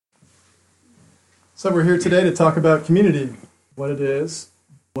So we're here today to talk about community, what it is,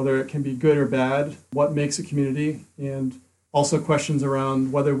 whether it can be good or bad, what makes a community, and also questions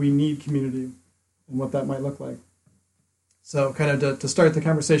around whether we need community and what that might look like. So kind of to start the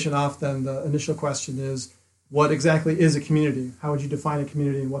conversation off, then the initial question is, what exactly is a community? How would you define a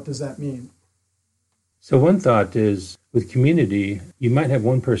community and what does that mean? So one thought is, with community, you might have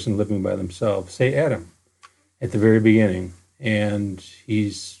one person living by themselves, say Adam, at the very beginning, and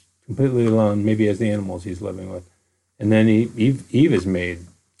he's completely alone, maybe as the animals he's living with. And then Eve is made,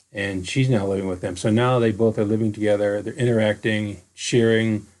 and she's now living with them. So now they both are living together, they're interacting,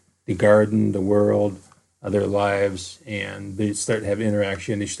 sharing the garden, the world, their lives, and they start to have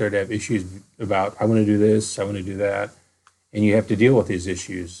interaction. They start to have issues about, I want to do this, I want to do that. And you have to deal with these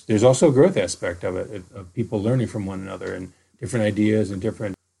issues. There's also a growth aspect of it, of people learning from one another and different ideas and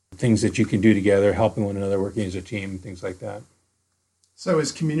different things that you can do together, helping one another, working as a team, things like that. So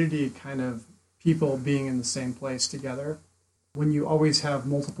is community kind of people being in the same place together? When you always have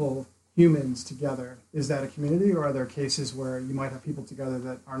multiple humans together, is that a community, or are there cases where you might have people together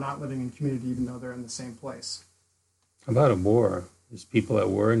that are not living in community even though they're in the same place? How about a war? Is people at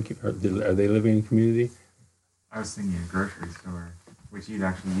war, are they living in community? I was thinking a grocery store, which you'd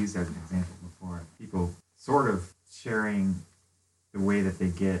actually used as an example before. People sort of sharing the way that they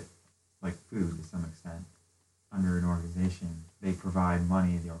get like food to some extent under an organization. They provide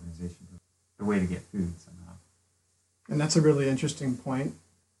money to the organization, the way to get food somehow. And that's a really interesting point,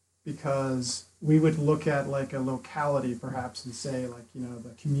 because we would look at like a locality perhaps and say like, the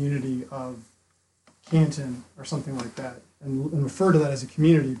community of Canton or something like that, and refer to that as a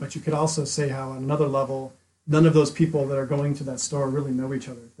community. But you could also say how on another level, none of those people that are going to that store really know each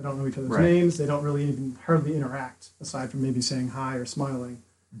other. They don't know each other's names. They don't really even hardly interact, aside from maybe saying hi or smiling.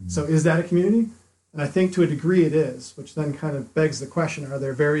 Mm-hmm. So is that a community? And I think to a degree it is, which then kind of begs the question, are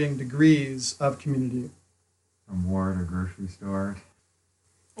there varying degrees of community? From war to grocery store.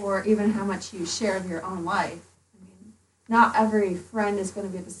 Or even how much you share of your own life. I mean, not every friend is going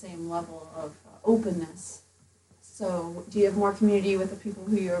to be at the same level of openness. So do you have more community with the people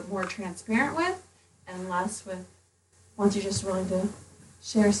who you're more transparent with, and less with ones you just willing to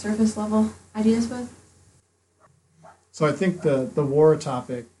share surface level ideas with? So I think the war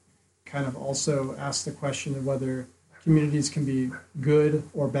topic kind of also asks the question of whether communities can be good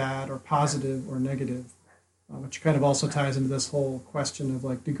or bad or positive or negative, which kind of also ties into this whole question of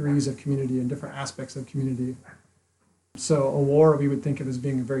like degrees of community and different aspects of community. So a war we would think of as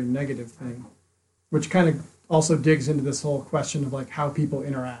being a very negative thing, which kind of also digs into this whole question of like how people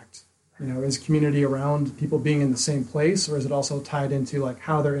interact. Is community around people being in the same place, or is it also tied into like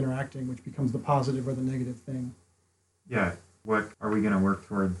how they're interacting, which becomes the positive or the negative thing? Yeah. What are we going to work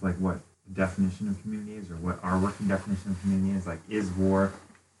towards, like what the definition of community is, or what our working definition of community is? Like, is war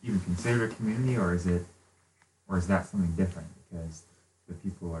even considered a community, or is that something different because the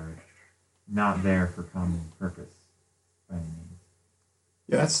people are not there for common purpose by any means?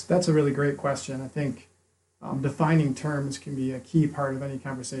 Yeah, that's a really great question. I think defining terms can be a key part of any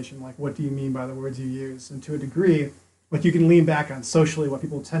conversation. Like, what do you mean by the words you use? And to a degree, like you can lean back on socially what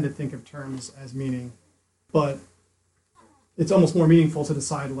people tend to think of terms as meaning, but it's almost more meaningful to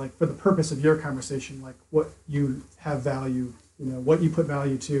decide, like, for the purpose of your conversation, like what you have value, what you put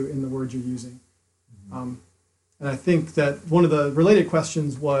value to in the words you're using. Mm-hmm. And I think that one of the related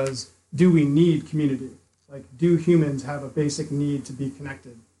questions was, do we need community? Like, do humans have a basic need to be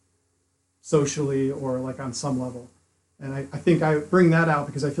connected socially or like on some level? And I think I bring that out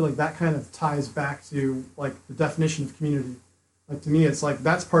because I feel like that kind of ties back to like the definition of community. Like, to me, it's like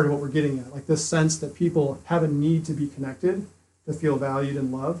that's part of what we're getting at, like this sense that people have a need to be connected, to feel valued and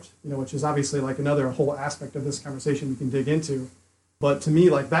loved, which is obviously like another whole aspect of this conversation we can dig into. But to me,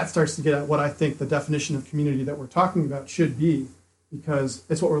 like that starts to get at what I think the definition of community that we're talking about should be, because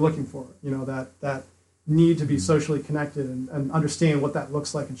it's what we're looking for, that need to be socially connected and understand what that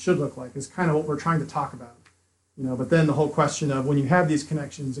looks like and should look like is kind of what we're trying to talk about. But then the whole question of when you have these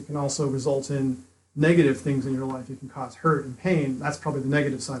connections, it can also result in negative things in your life. It can cause hurt and pain. That's probably the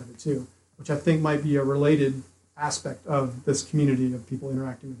negative side of it too, which I think might be a related aspect of this community of people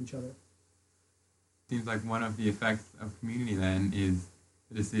interacting with each other. Seems like one of the effects of community then is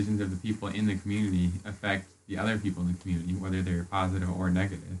the decisions of the people in the community affect the other people in the community, whether they're positive or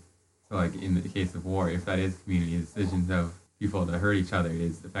negative. So like in the case of war, if that is community, the decisions of people to hurt each other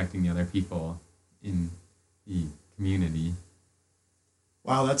is affecting the other people in the community.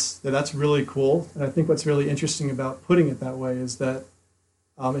 Wow, that's really cool. And I think what's really interesting about putting it that way is that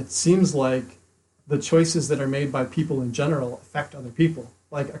it seems like the choices that are made by people in general affect other people.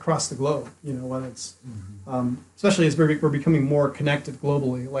 like across the globe. Whether it's especially as we're becoming more connected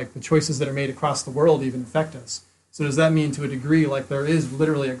globally, like the choices that are made across the world even affect us. So does that mean to a degree like there is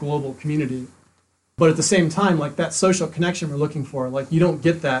literally a global community? But at the same time, like that social connection we're looking for, like you don't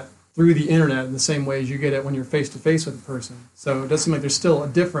get that through the internet in the same way as you get it when you're face to face with a person. So it does seem like there's still a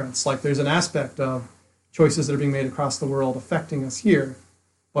difference. Like there's an aspect of choices that are being made across the world affecting us here,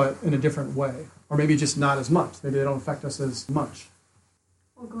 but in a different way. Or maybe just not as much. Maybe they don't affect us as much.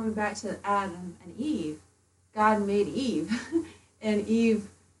 Well, going back to Adam and Eve, God made Eve, and Eve,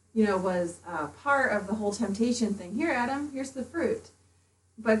 was part of the whole temptation thing. Here, Adam, here's the fruit.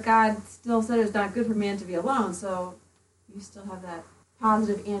 But God still said it's not good for man to be alone, so you still have that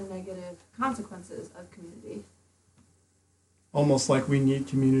positive and negative consequences of community. Almost like we need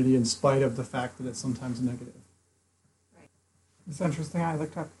community in spite of the fact that it's sometimes negative. It's interesting. I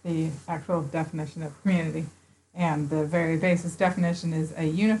looked up the actual definition of community, and the very basis definition is a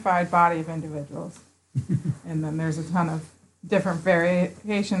unified body of individuals. And then there's a ton of different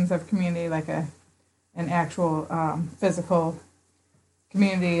variations of community, like an actual physical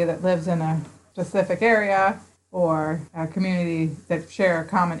community that lives in a specific area, or a community that share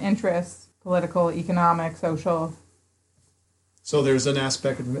common interests, political, economic, social. So there's an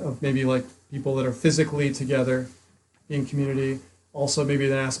aspect of maybe like people that are physically together in community. Also maybe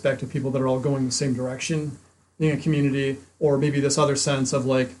an aspect of people that are all going the same direction in a community, or maybe this other sense of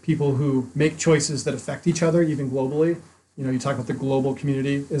like people who make choices that affect each other, even globally. You talk about the global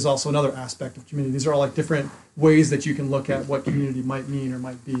community is also another aspect of community. These are all like different ways that you can look at what community might mean or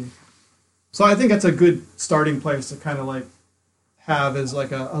might be. So I think that's a good starting place to kind of like have as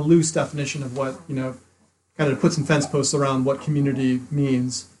like a loose definition of what, kind of put some fence posts around what community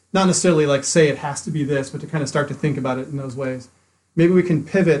means. Not necessarily like say it has to be this, but to kind of start to think about it in those ways. Maybe we can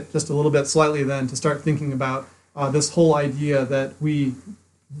pivot just a little bit slightly then to start thinking about this whole idea that we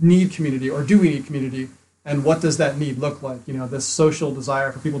need community, or do we need community, and what does that need look like? This social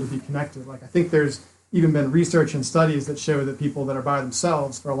desire for people to be connected. Like I think there's even been research and studies that show that people that are by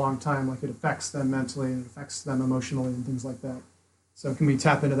themselves for a long time, like it affects them mentally and it affects them emotionally and things like that. So can we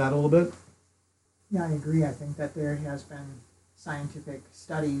tap into that a little bit? Yeah, I agree. I think that there has been scientific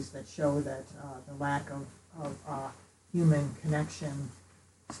studies that show that the lack of human connection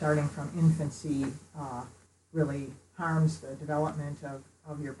starting from infancy really harms the development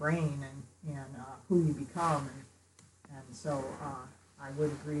of your brain and who you become. And so I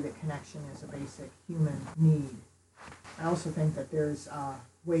would agree that connection is a basic human need. I also think that there's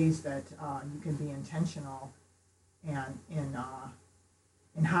ways that you can be intentional and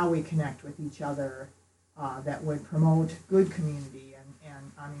in how we connect with each other that would promote good community.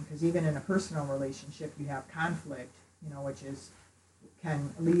 And I mean, because even in a personal relationship, you have conflict, which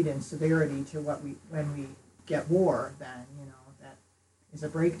can lead in severity to when we get war, then, that is a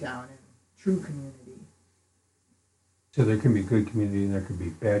breakdown in true community. So there can be good community and there can be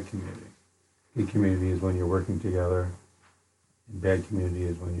bad community. Good community is when you're working together, and bad community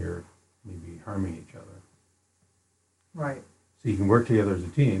is when you're maybe harming each other. Right. So you can work together as a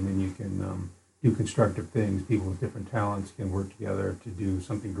team, and you can do constructive things. People with different talents can work together to do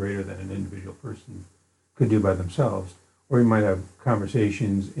something greater than an individual person could do by themselves. Or you might have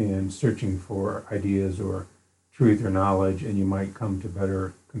conversations and searching for ideas or truth or knowledge, and you might come to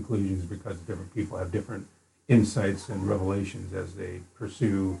better conclusions because different people have different insights and revelations as they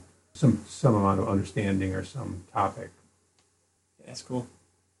pursue some amount of understanding or some topic. That's cool.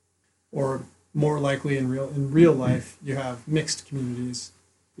 Or more likely in real life, you have mixed communities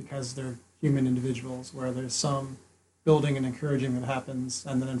because they're human individuals where there's some building and encouraging that happens,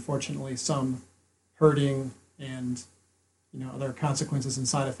 and then unfortunately some hurting and other consequences and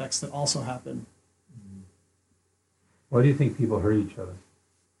side effects that also happen. Why do you think people hurt each other?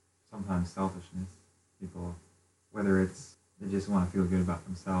 Sometimes selfishness. People, whether it's they just want to feel good about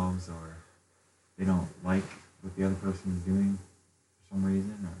themselves, or they don't like what the other person is doing for some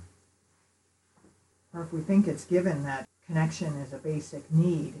reason, Or if we think it's given that connection is a basic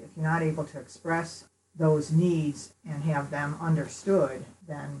need, if you're not able to express those needs and have them understood,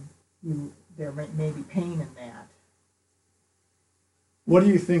 then there may be pain in that. What do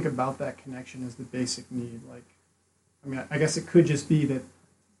you think about that connection as the basic need? Like, I mean, I guess it could just be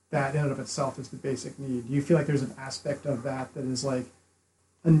that in and of itself is the basic need. Do you feel like there's an aspect of that is like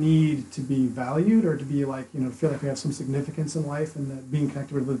a need to be valued, or to be like, feel like we have some significance in life, and that being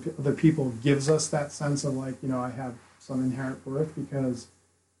connected with other people gives us that sense of like, I have some inherent worth because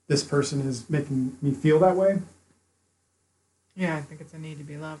this person is making me feel that way? Yeah, I think it's a need to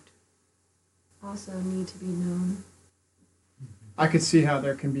be loved. Also need to be known. I could see how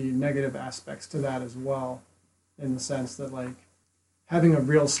there can be negative aspects to that as well, in the sense that like having a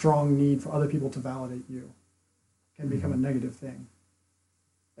real strong need for other people to validate you can become a negative thing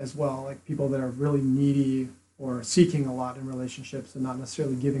as well. Like people that are really needy or seeking a lot in relationships and not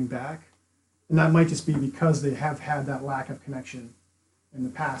necessarily giving back. And that might just be because they have had that lack of connection in the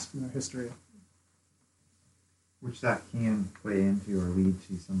past in their history. Which that can play into or lead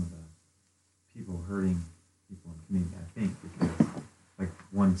to some of the people hurting people in the community, I think, because like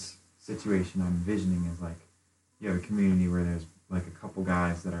one situation I'm envisioning is like you have a community where there's like a couple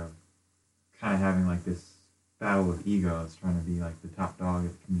guys that are kind of having like this battle of egos, trying to be like the top dog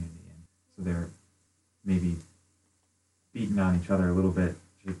of the community, and so they're maybe beating on each other a little bit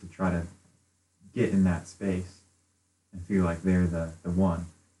to try to get in that space and feel like they're the one.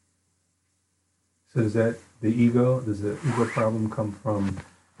 So does the ego problem come from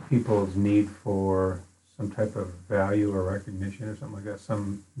people's need for some type of value or recognition or something like that,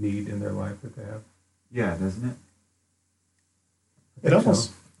 some need in their life that they have? Yeah, doesn't it?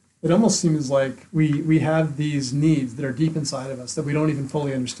 It almost seems like we have these needs that are deep inside of us that we don't even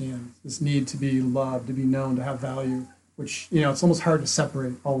fully understand. This need to be loved, to be known, to have value, which, it's almost hard to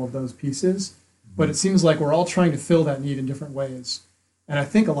separate all of those pieces. But it seems like we're all trying to fill that need in different ways. And I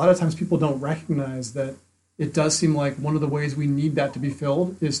think a lot of times people don't recognize that it does seem like one of the ways we need that to be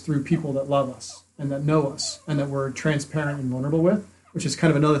filled is through people that love us and that know us and that we're transparent and vulnerable with, which is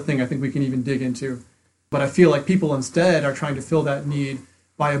kind of another thing I think we can even dig into. But I feel like people instead are trying to fill that need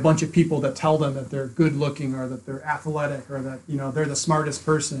by a bunch of people that tell them that they're good looking or that they're athletic or that, they're the smartest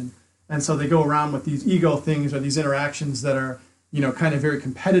person. And so they go around with these ego things or these interactions that are, kind of very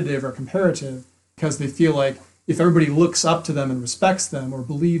competitive or comparative because they feel like if everybody looks up to them and respects them or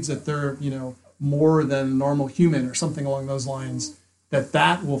believes that they're, more than normal human or something along those lines,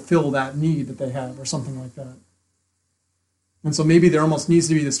 that will fill that need that they have or something like that. And so maybe there almost needs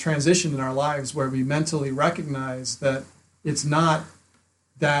to be this transition in our lives where we mentally recognize that it's not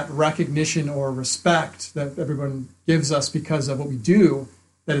that recognition or respect that everyone gives us because of what we do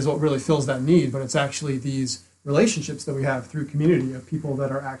that is what really fills that need, but it's actually these relationships that we have through community of people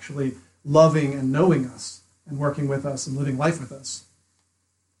that are actually loving and knowing us and working with us and living life with us.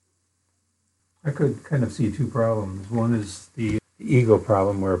 I could kind of see two problems. One is the ego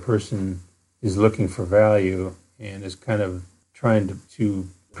problem where a person is looking for value and is kind of trying to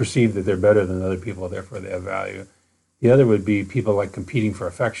perceive that they're better than other people, therefore they have value. The other would be people like competing for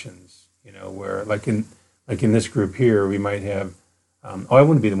affections, where like in this group here, we might have, I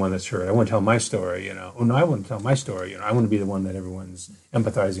want to be the one that's hurt. I want to tell my story, Oh, no, I want to tell my story. I want to be the one that everyone's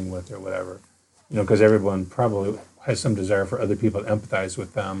empathizing with or whatever, because everyone probably has some desire for other people to empathize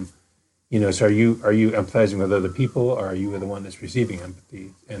with them. So are you empathizing with other people, or are you the one that's receiving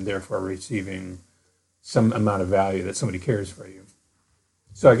empathy and therefore receiving some amount of value that somebody cares for you?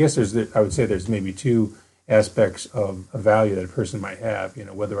 So I guess I would say there's maybe two aspects of a value that a person might have,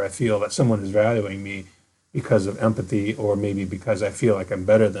 whether I feel that someone is valuing me because of empathy or maybe because I feel like I'm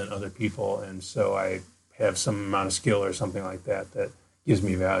better than other people and so I have some amount of skill or something like that gives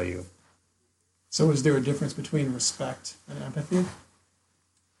me value. So is there a difference between respect and empathy?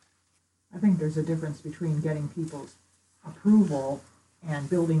 I think there's a difference between getting people's approval and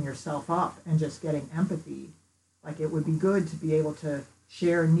building yourself up and just getting empathy. Like it would be good to be able to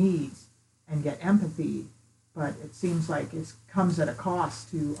share needs and get empathy, but it seems like it comes at a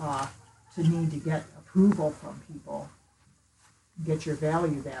cost to need to get approval from people, get your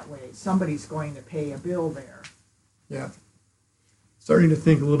value that way. Somebody's going to pay a bill there. Yeah. Starting to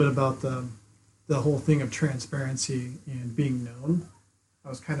think a little bit about the whole thing of transparency and being known. I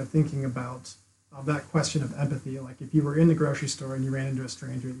was kind of thinking about that question of empathy. Like if you were in the grocery store and you ran into a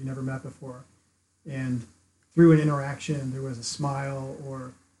stranger that you never met before, and through an interaction there was a smile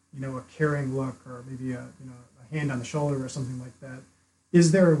or a caring look or maybe a hand on the shoulder or something like that,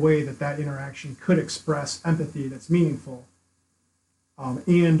 is there a way that interaction could express empathy that's meaningful?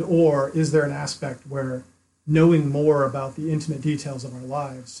 And or is there an aspect where knowing more about the intimate details of our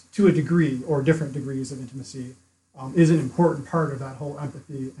lives to a degree or different degrees of intimacy is an important part of that whole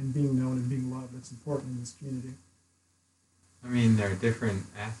empathy and being known and being loved that's important in this community? I mean, there are different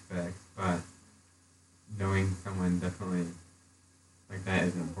aspects, but knowing someone definitely like that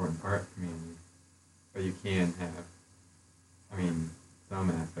is an important part of community. But you can have, some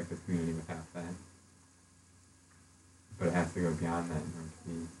aspect of community without that. But it has to go beyond that in order to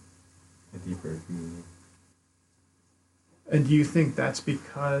be a deeper community. And do you think that's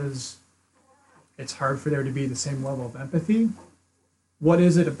because it's hard for there to be the same level of empathy? What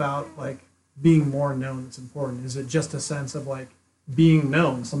is it about being more known that's important? Is it just a sense of being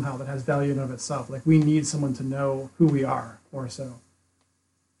known somehow that has value in and of itself? We need someone to know who we are or so.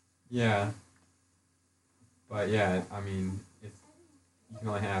 Yeah. But yeah, you can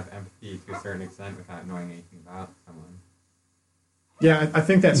only have empathy to a certain extent without knowing anything about someone. Yeah, I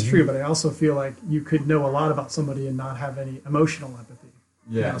think that's true, but I also feel like you could know a lot about somebody and not have any emotional empathy.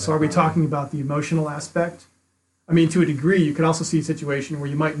 Yeah. So are we talking about the emotional aspect? I mean, to a degree, you could also see a situation where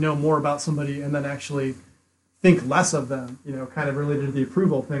you might know more about somebody and then actually think less of them, kind of related to the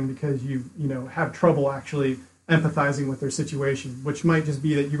approval thing because you have trouble actually empathizing with their situation, which might just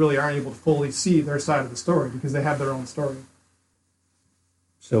be that you really aren't able to fully see their side of the story because they have their own story.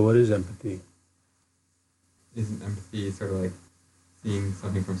 So what is empathy? Isn't empathy sort of like seeing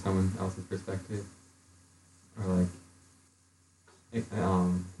something from someone else's perspective? Or like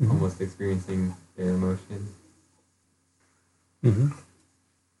almost experiencing their emotions? Mm-hmm.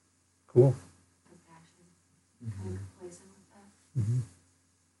 Cool. Kind of complacent with that. Mm-hmm.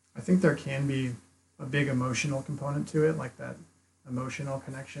 I think there can be a big emotional component to it, like that emotional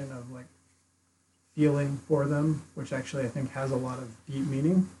connection of like feeling for them, which actually I think has a lot of deep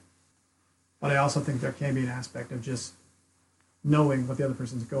meaning. But I also think there can be an aspect of just knowing what the other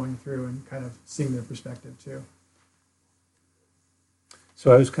person's going through and kind of seeing their perspective too.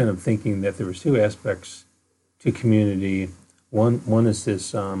 So I was kind of thinking that there was two aspects to community. One is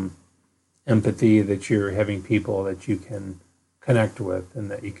this empathy that you're having people that you can connect with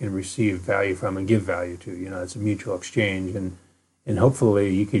and that you can receive value from and give value to. It's a mutual exchange, and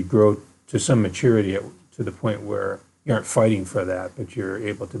hopefully you could grow to some maturity to the point where you aren't fighting for that, but you're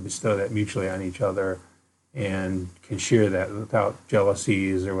able to bestow that mutually on each other and can share that without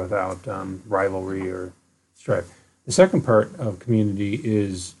jealousies or without rivalry or strife. The second part of community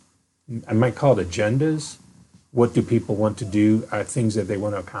is, I might call it agendas. What do people want to do? Things that they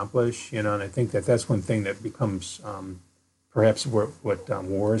want to accomplish, and I think that that's one thing that becomes perhaps what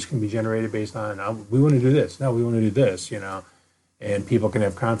wars can be generated based on. We want to do this. No, we want to do this, and people can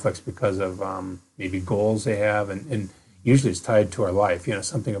have conflicts because of maybe goals they have, and usually it's tied to our life,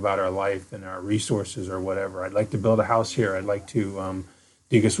 something about our life and our resources or whatever. I'd like to build a house here. I'd like to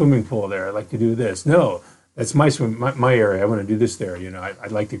dig a swimming pool there. I'd like to do this. No, that's my area. I want to do this there.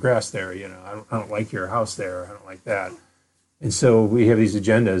 I'd like the grass there. I don't like your house there. I don't like that. And so we have these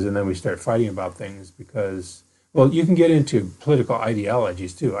agendas, and then we start fighting about things because, well, you can get into political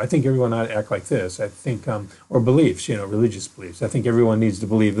ideologies too. I think everyone ought to act like this. I think, or beliefs, religious beliefs. I think everyone needs to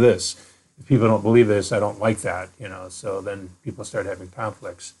believe this. If people don't believe this, I don't like that. So then people start having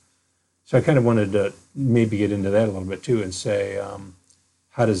conflicts. So I kind of wanted to maybe get into that a little bit too and say,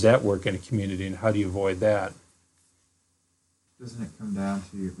 how does that work in a community, and how do you avoid that? Doesn't it come down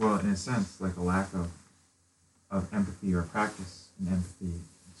to, well, in a sense, like a lack of empathy or practice in empathy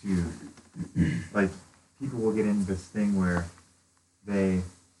to, like, people will get into this thing where they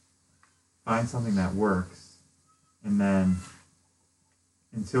find something that works, and then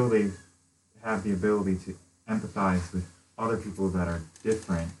until they have the ability to empathize with other people that are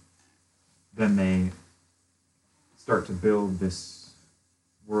different, then they start to build this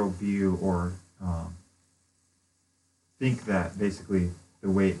worldview or think that basically the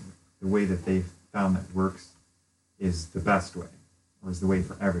way that they found that works is the best way or is the way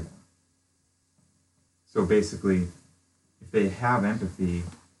for everyone. So basically, if they have empathy,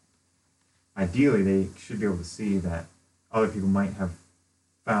 ideally they should be able to see that other people might have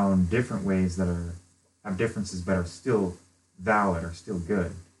found different ways that have differences but are still valid or still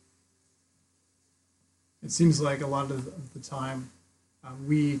good. It seems like a lot of the time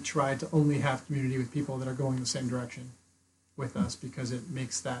we try to only have community with people that are going the same direction with us because it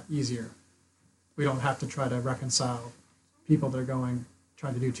makes that easier. We don't have to try to reconcile people that are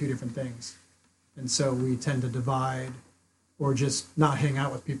trying to do two different things. And so we tend to divide or just not hang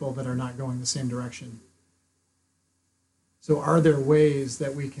out with people that are not going the same direction. So are there ways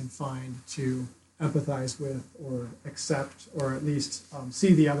that we can find to empathize with or accept or at least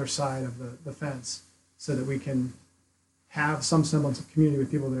see the other side of the fence so that we can have some semblance of community with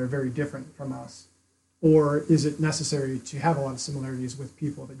people that are very different from us? Or is it necessary to have a lot of similarities with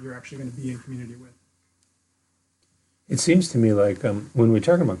people that you're actually going to be in community with? It seems to me like when we're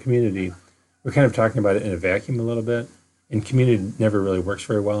talking about community, we're kind of talking about it in a vacuum a little bit. And community never really works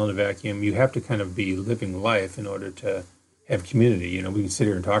very well in a vacuum. You have to kind of be living life in order to have community. We can sit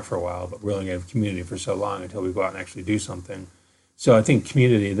here and talk for a while, but we're only going to have community for so long until we go out and actually do something. So I think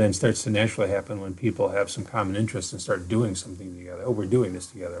community then starts to naturally happen when people have some common interest and start doing something together. Oh, we're doing this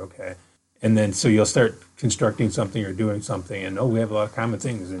together, okay. And then so you'll start constructing something or doing something, and we have a lot of common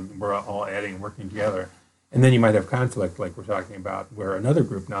things, and we're all adding and working together. And then you might have conflict like we're talking about, where another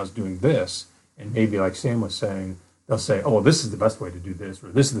group now is doing this, and maybe like Sam was saying, they'll say, oh, well, this is the best way to do this, or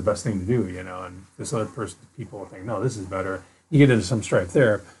this is the best thing to do, and this other person, people will think, no, this is better. You get into some strife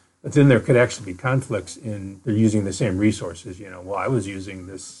there. But then there could actually be conflicts in they're using the same resources. Well, I was using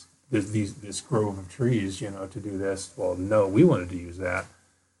this grove of trees, to do this. Well, no, we wanted to use that.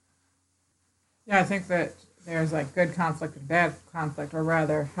 Yeah, I think that there's like good conflict and bad conflict, or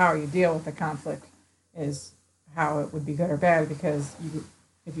rather, how you deal with the conflict is how it would be good or bad. Because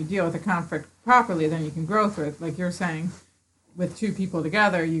if you deal with the conflict properly, then you can grow through it. Like you're saying, with two people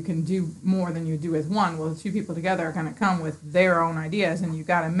together, you can do more than you do with one. Well, the two people together are going to come with their own ideas, and you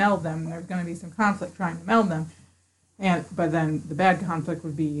got to meld them. There's going to be some conflict trying to meld them, but then the bad conflict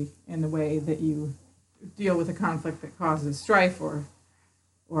would be in the way that you deal with a conflict that causes strife or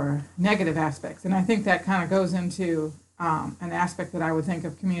negative aspects. And I think that kind of goes into an aspect that I would think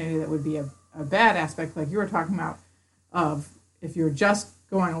of community that would be a bad aspect, like you were talking about, of if you're just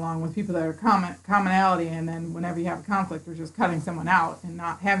going along with people that are commonality, and then whenever you have a conflict, you're just cutting someone out and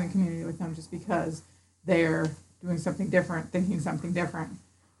not having community with them just because they're doing something different, thinking something different,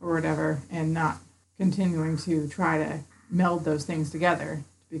 or whatever, and not continuing to try to meld those things together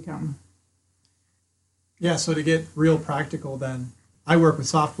to become. Yeah, so to get real practical then, I work with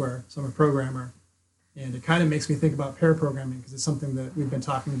software, so I'm a programmer, and it kind of makes me think about pair programming because it's something that we've been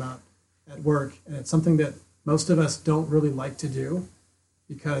talking about at work, and it's something that most of us don't really like to do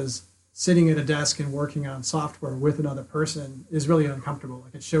because sitting at a desk and working on software with another person is really uncomfortable.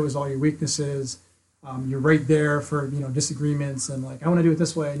 Like it shows all your weaknesses. You're right there for disagreements and like I want to do it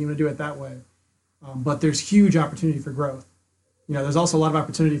this way and you want to do it that way. But there's huge opportunity for growth. There's also a lot of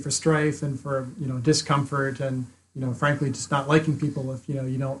opportunity for strife and for discomfort and frankly just not liking people if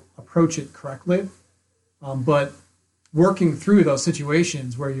you don't approach it correctly. But working through those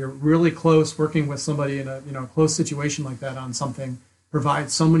situations where you're really close, working with somebody in a close situation like that on something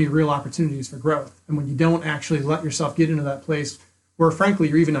provides so many real opportunities for growth. And when you don't actually let yourself get into that place where frankly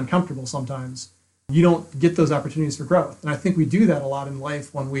you're even uncomfortable sometimes, you don't get those opportunities for growth. And I think we do that a lot in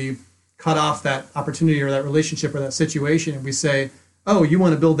life when we cut off that opportunity or that relationship or that situation and we say, oh, you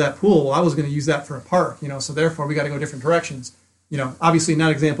want to build that pool? Well, I was going to use that for a park, so therefore we got to go different directions. Obviously in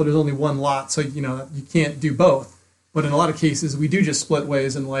that example, there's only one lot, so you can't do both. But in a lot of cases, we do just split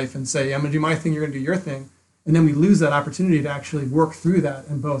ways in life and say, I'm going to do my thing, you're going to do your thing. And then we lose that opportunity to actually work through that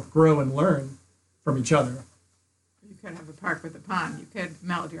and both grow and learn from each other. You could have a park with a pond. You could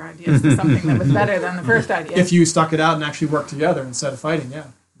meld your ideas to something that was better than the first idea. If you stuck it out and actually worked together instead of fighting, yeah.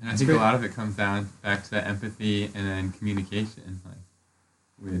 And I think a lot of it comes down back to empathy and then communication. Like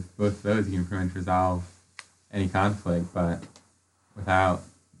with both of those, you can pretty much resolve any conflict, but without,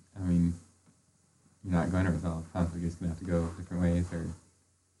 you're not going to resolve conflict. You're just going to have to go different ways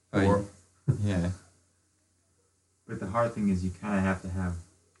or yeah. But the hard thing is you kind of have to have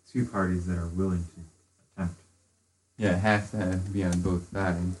two parties that are willing to attempt. Yeah, it has to be on both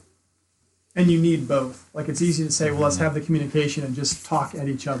sides. And you need both. Like it's easy to say, well, let's have the communication and just talk at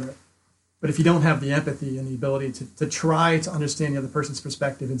each other. But if you don't have the empathy and the ability to try to understand the other person's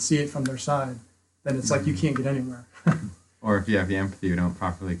perspective and see it from their side, then it's like you can't get anywhere. Or if you have the empathy, you don't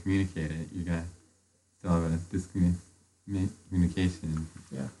properly communicate it, you're going to still have a miscommunication.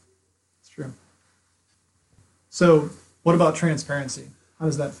 Yeah, it's true. So what about transparency? How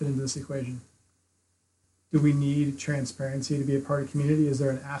does that fit into this equation? Do we need transparency to be a part of community? Is there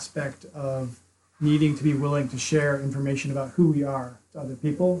an aspect of needing to be willing to share information about who we are to other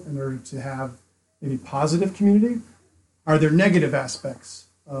people in order to have maybe positive community? Are there negative aspects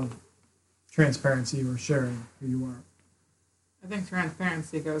of transparency or sharing who you are? I think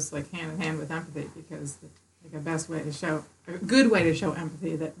transparency goes like hand in hand with empathy because like a good way to show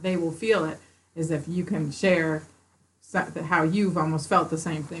empathy that they will feel it is if you can share how you've almost felt the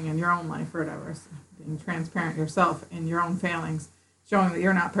same thing in your own life or whatever. So being transparent yourself in your own failings, showing that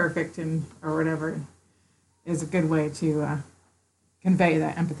you're not perfect or whatever is a good way to convey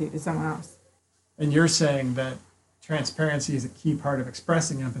that empathy to someone else. And you're saying that transparency is a key part of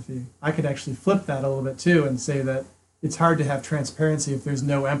expressing empathy. I could actually flip that a little bit too and say that it's hard to have transparency if there's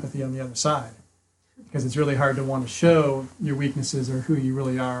no empathy on the other side. Because it's really hard to want to show your weaknesses or who you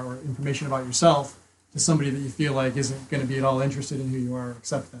really are or information about yourself to somebody that you feel like isn't going to be at all interested in who you are or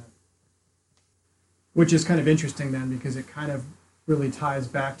accept that. Which is kind of interesting then because it kind of really ties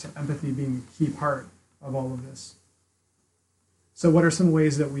back to empathy being a key part of all of this. So what are some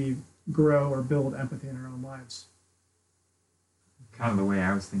ways that we grow or build empathy in our own lives? Kind of the way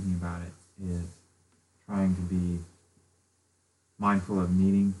I was thinking about it is trying to be mindful of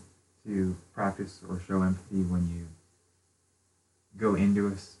needing to practice or show empathy when you go into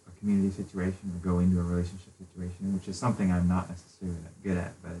a community situation or go into a relationship situation, which is something I'm not necessarily that good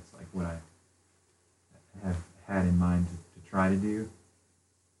at, but it's like what I have had in mind to try to do.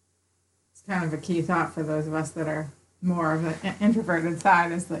 It's kind of a key thought for those of us that are more of an introverted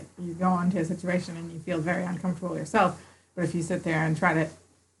side is like you go into a situation and you feel very uncomfortable yourself. But if you sit there and try to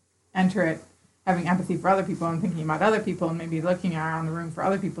enter it having empathy for other people and thinking about other people and maybe looking around the room for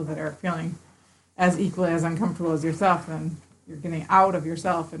other people that are feeling as equally as uncomfortable as yourself, then you're getting out of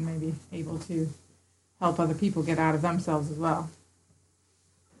yourself and maybe able to help other people get out of themselves as well.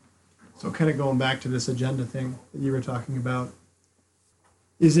 So kind of going back to this agenda thing that you were talking about,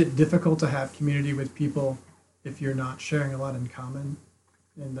 is it difficult to have community with people if you're not sharing a lot in common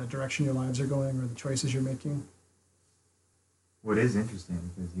in the direction your lives are going or the choices you're making? What is interesting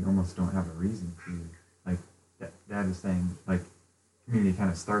because you almost don't have a reason to, like Dad was saying, like community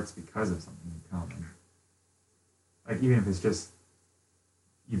kind of starts because of something in common. Like even if it's just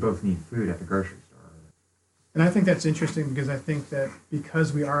you both need food at the grocery store. And I think that's interesting because I think that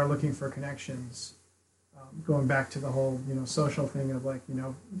because we are looking for connections, going back to the whole, social thing of like,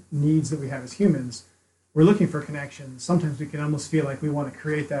 needs that we have as humans, we're looking for connections. Sometimes we can almost feel like we want to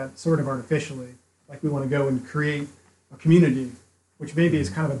create that sort of artificially, like we want to go and create a community, which maybe is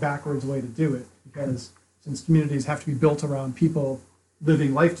kind of a backwards way to do it because since communities have to be built around people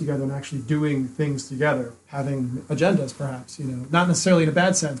living life together and actually doing things together, having agendas perhaps, not necessarily in a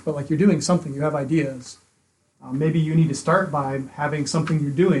bad sense, but like you're doing something, you have ideas. Maybe you need to start by having something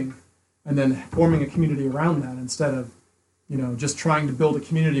you're doing and then forming a community around that instead of, just trying to build a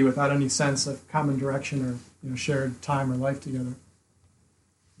community without any sense of common direction or, shared time or life together.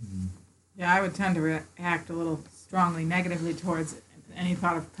 Mm-hmm. Yeah, I would tend to react a little strongly negatively towards any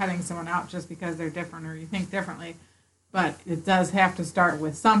thought of cutting someone out just because they're different or you think differently. But it does have to start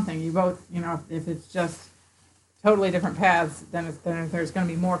with something. You both, if it's just totally different paths, then there's going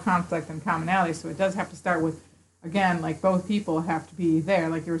to be more conflict than commonality. So it does have to start with, again, like both people have to be there,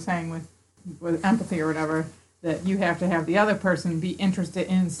 like you were saying with empathy or whatever, that you have to have the other person be interested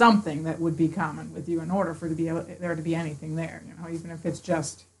in something that would be common with you in order for there to be anything there. Even if it's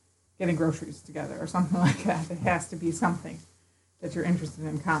just getting groceries together or something like that, it has to be something that you're interested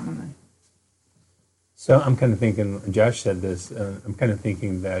in commonly. So I'm kind of thinking, Josh said this, I'm kind of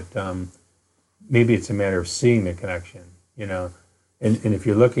thinking that maybe it's a matter of seeing the connection, and if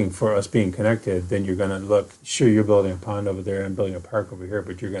you're looking for us being connected, then you're going to look, sure, you're building a pond over there, I'm building a park over here,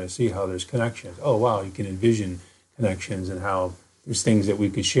 but you're going to see how there's connections. Oh, wow, you can envision connections and how there's things that we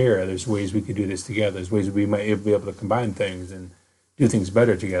could share. There's ways we could do this together. There's ways we might be able to combine things and do things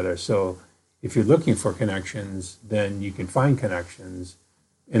better together. So if you're looking for connections, then you can find connections,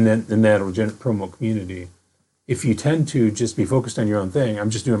 and that'll promote community. If you tend to just be focused on your own thing,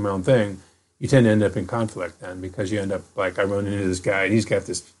 I'm just doing my own thing, you tend to end up in conflict then because you end up like I run into this guy and he's got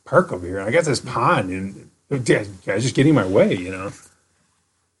this park over here and I got this pond and guy's just getting in my way, Yeah,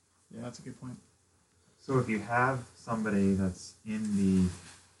 that's a good point. So if you have somebody that's in the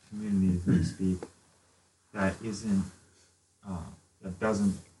community, so to speak, that isn't, that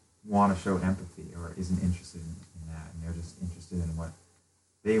doesn't want to show empathy or isn't interested in that, and they're just interested in what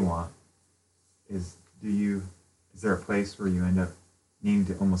they want, is there a place where you end up needing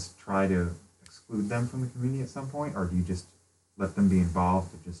to almost try to exclude them from the community at some point, or do you just let them be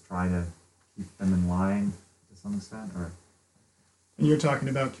involved to just try to keep them in line to some extent? Or and you're talking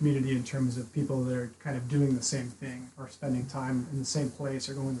about community in terms of people that are kind of doing the same thing or spending time in the same place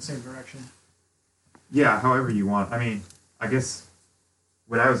or going in the same direction. Yeah, however you want. I mean, I guess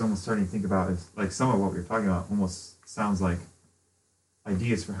what I was almost starting to think about is like some of what we were talking about almost sounds like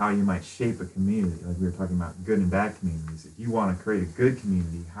ideas for how you might shape a community. Like we were talking about good and bad communities. If you want to create a good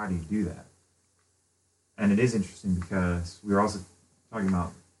community, how do you do that? And it is interesting because we were also talking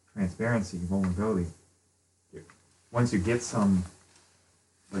about transparency, vulnerability. Once you get some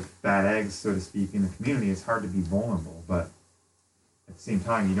like bad eggs, so to speak, in the community, it's hard to be vulnerable. But at the same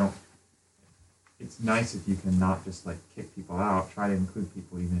time, it's nice if you can not just like kick people out, try to include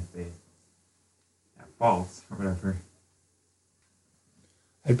people even if they have faults or whatever.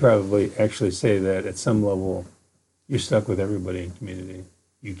 I'd probably actually say that at some level, you're stuck with everybody in community.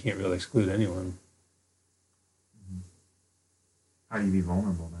 You can't really exclude anyone. Mm-hmm. How do you be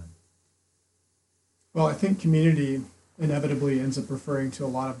vulnerable then? Well, I think community inevitably ends up referring to a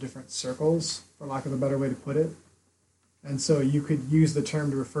lot of different circles, for lack of a better way to put it. And so you could use the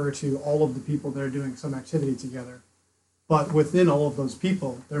term to refer to all of the people that are doing some activity together. But within all of those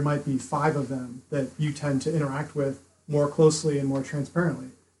people, there might be 5 of them that you tend to interact with more closely and more transparently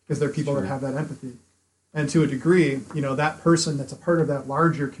because they're people that have that empathy. And to a degree, that person that's a part of that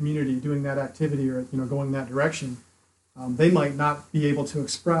larger community doing that activity or, going that direction, they might not be able to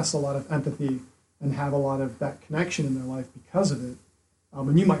express a lot of empathy and have a lot of that connection in their life because of it.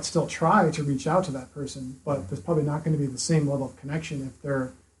 And you might still try to reach out to that person, but there's probably not going to be the same level of connection if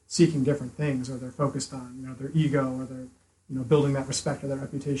they're seeking different things, or they're focused on, their ego, or they're, building that respect or that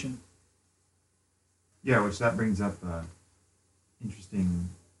reputation. Yeah, which that brings up a interesting,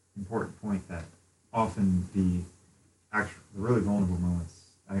 important point that often the really vulnerable moments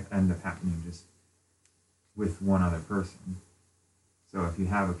end up happening just with one other person. So if you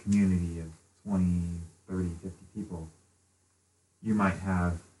have a community of 20, 30, 50 people, you might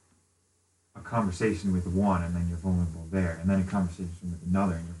have a conversation with one and then you're vulnerable there, and then a conversation with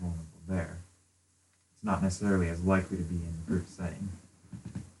another and you're vulnerable there. It's not necessarily as likely to be in a group setting.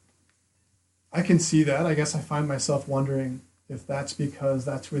 I can see that. I guess I find myself wondering if that's because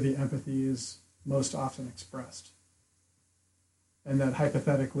that's where the empathy is most often expressed. And that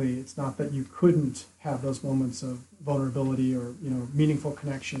hypothetically, it's not that you couldn't have those moments of vulnerability or, meaningful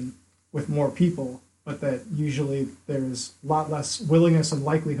connection with more people, but that usually there's a lot less willingness and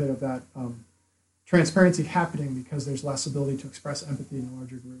likelihood of that transparency happening because there's less ability to express empathy in a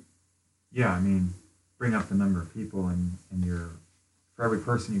larger group. Yeah, bring up the number of people and for every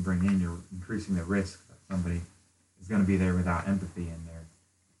person you bring in, you're increasing the risk that somebody is going to be there without empathy and they're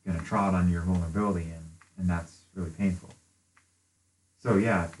going to trot on your vulnerability, and that's really painful. So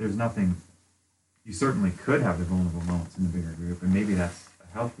yeah, there's nothing, you certainly could have the vulnerable moments in the bigger group, and maybe that's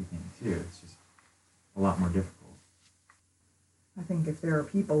a healthy thing too. It's just a lot more difficult. I think if there are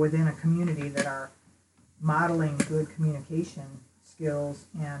people within a community that are modeling good communication skills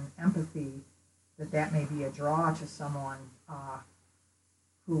and empathy, that may be a draw to someone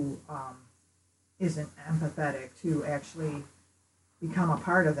who isn't empathetic to actually become a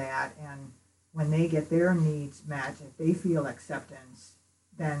part of that. And when they get their needs met, if they feel acceptance,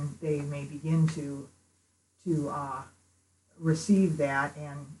 then they may begin to receive that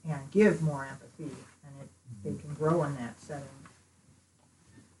and give more empathy, and they can grow in that setting.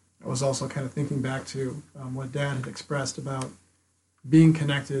 I was also kind of thinking back to what Dad had expressed about being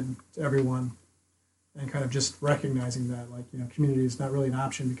connected to everyone, and kind of just recognizing that, community is not really an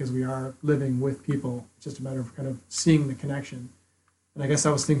option because we are living with people. It's just a matter of kind of seeing the connection. And I guess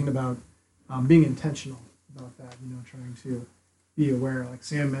I was thinking about being intentional about that, trying to be aware. Like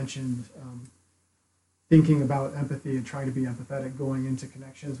Sam mentioned, thinking about empathy and trying to be empathetic going into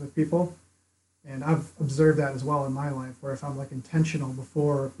connections with people. And I've observed that as well in my life, where if I'm intentional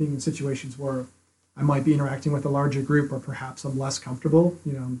before being in situations where I might be interacting with a larger group, or perhaps I'm less comfortable,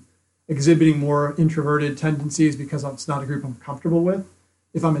 exhibiting more introverted tendencies because it's not a group I'm comfortable with.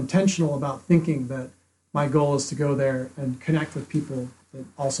 If I'm intentional about thinking that my goal is to go there and connect with people that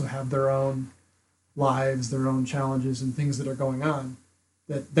also have their own lives, their own challenges and things that are going on,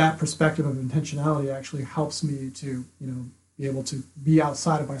 that perspective of intentionality actually helps me to, be able to be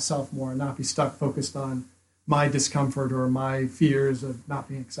outside of myself more and not be stuck focused on my discomfort or my fears of not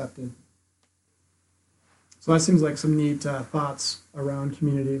being accepted. So that seems like some neat thoughts around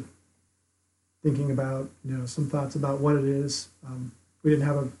community. Thinking about, some thoughts about what it is. We didn't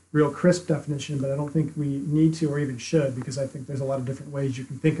have a real crisp definition, but I don't think we need to or even should, because I think there's a lot of different ways you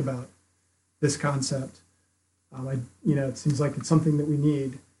can think about this concept. It seems like it's something that we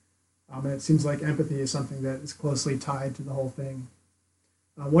need. And it seems like empathy is something that is closely tied to the whole thing.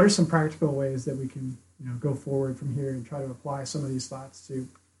 What are some practical ways that we can, go forward from here and try to apply some of these thoughts to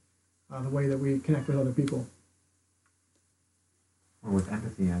the way that we connect with other people? Well, with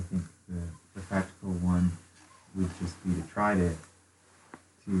empathy, I think the practical one would just be to try to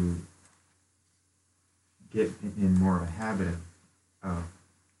get in more of a habit of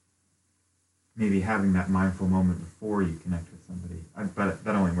maybe having that mindful moment before you connect with somebody. But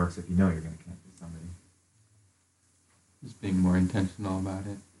that only works if you know you're going to connect with somebody. Just being more intentional about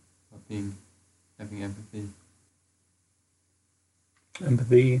it, having empathy.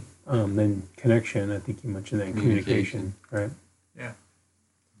 Empathy, then connection. I think you mentioned that, communication, right? Yeah.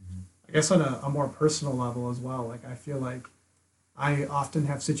 I guess on a more personal level as well, I feel like I often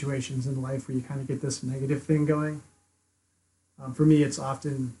have situations in life where you kind of get this negative thing going. For me, it's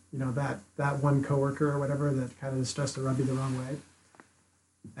often, that one coworker or whatever that kind of starts to rub you the wrong way.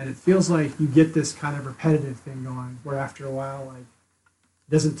 And it feels like you get this kind of repetitive thing going where after a while, it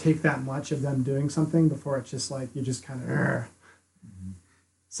doesn't take that much of them doing something before it's just you just kind of, mm-hmm.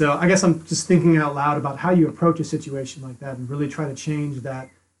 So I guess I'm just thinking out loud about how you approach a situation like that and really try to change that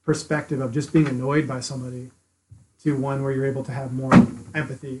perspective of just being annoyed by somebody to one where you're able to have more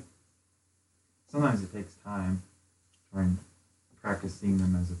empathy. Sometimes it takes time to practice seeing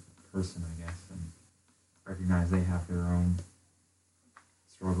them as a person, I guess, and recognize they have their own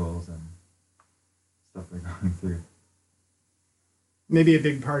struggles and stuff they're going through. Maybe a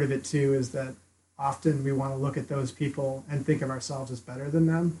big part of it, too, is that often we want to look at those people and think of ourselves as better than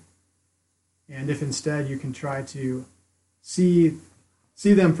them. And if instead you can try to see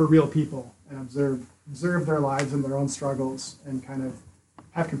see them for real people and observe their lives and their own struggles and kind of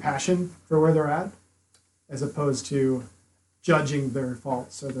have compassion for where they're at, as opposed to judging their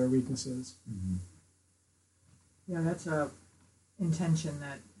faults or their weaknesses. Mm-hmm. Yeah, that's a intention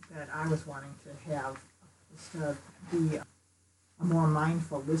that I was wanting to have, is to be a more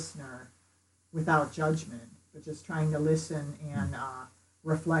mindful listener without judgment, but just trying to listen and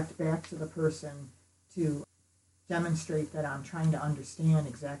reflect back to the person to demonstrate that I'm trying to understand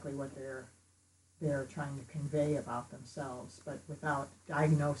exactly what they're trying to convey about themselves, but without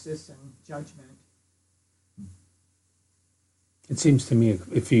diagnosis and judgment. It seems to me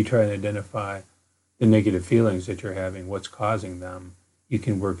if you try to identify the negative feelings that you're having, what's causing them, you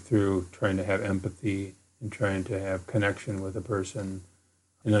can work through trying to have empathy and trying to have connection with a person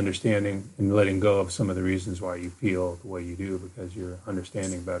and understanding and letting go of some of the reasons why you feel the way you do, because you're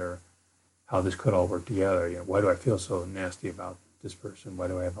understanding better how this could all work together. You know, why do I feel so nasty about this person? Why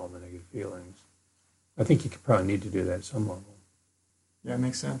do I have all the negative feelings? I think you could probably need to do that at some level. Yeah, it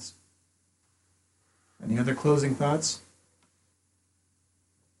makes sense. Any other closing thoughts?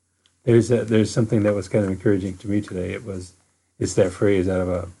 There's something that was kind of encouraging to me today. It's that phrase out of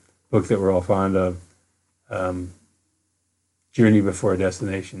a book that we're all fond of, Journey Before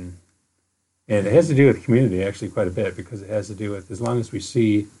Destination. And it has to do with community actually quite a bit, because it has to do with, as long as we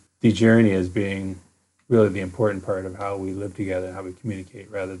see the journey as being really the important part of how we live together and how we communicate,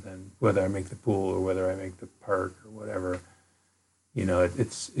 rather than whether I make the pool or whether I make the park or whatever. You know,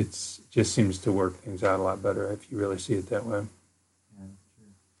 it's just seems to work things out a lot better if you really see it that way. Yeah, that's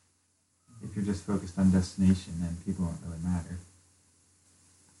true. If you're just focused on destination, then people don't really matter,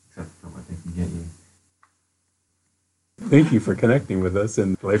 except for what they can get you. Thank you for connecting with us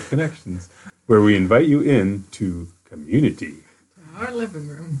in Life Connections, where we invite you in to community. Our living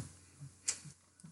room.